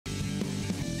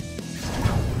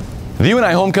The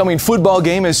UNI Homecoming football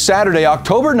game is Saturday,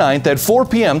 October 9th at 4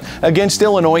 p.m. against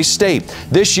Illinois State.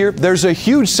 This year, there's a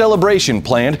huge celebration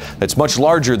planned that's much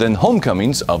larger than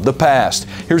homecomings of the past.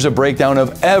 Here's a breakdown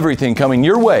of everything coming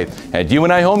your way at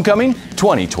UNI Homecoming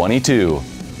 2022.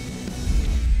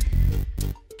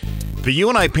 The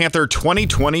UNI Panther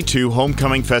 2022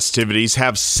 homecoming festivities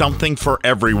have something for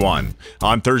everyone.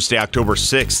 On Thursday, October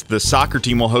 6th, the soccer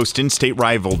team will host in-state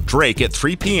rival Drake at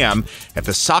 3 p.m. at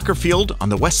the soccer field on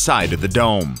the west side of the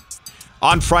Dome.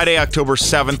 On Friday, October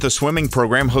 7th, the swimming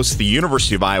program hosts the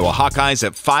University of Iowa Hawkeyes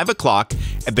at 5 o'clock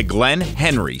at the Glenn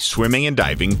Henry Swimming and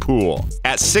Diving Pool.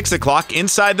 At 6 o'clock,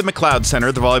 inside the McLeod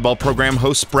Center, the volleyball program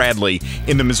hosts Bradley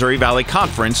in the Missouri Valley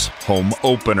Conference home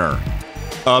opener.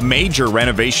 A major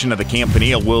renovation of the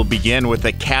Campanile will begin with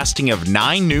the casting of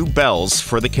 9 new bells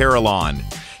for the Carillon.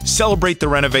 Celebrate the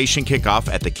renovation kickoff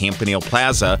at the Campanile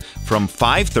Plaza from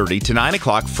 5:30 to 9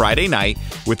 o'clock Friday night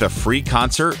with a free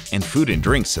concert and food and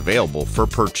drinks available for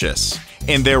purchase.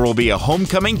 And there will be a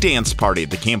homecoming dance party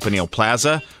at the Campanile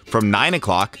Plaza from 9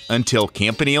 o'clock until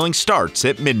campaniling starts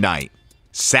at midnight.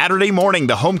 Saturday morning,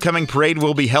 the homecoming parade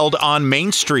will be held on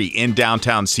Main Street in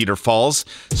downtown Cedar Falls,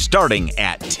 starting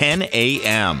at 10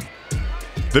 a.m.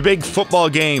 The big football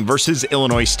game versus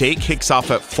Illinois State kicks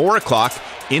off at 4 o'clock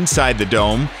inside the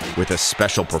Dome with a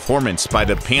special performance by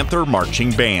the Panther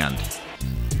Marching Band.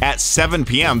 At 7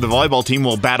 p.m., the volleyball team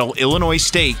will battle Illinois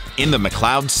State in the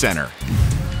McLeod Center.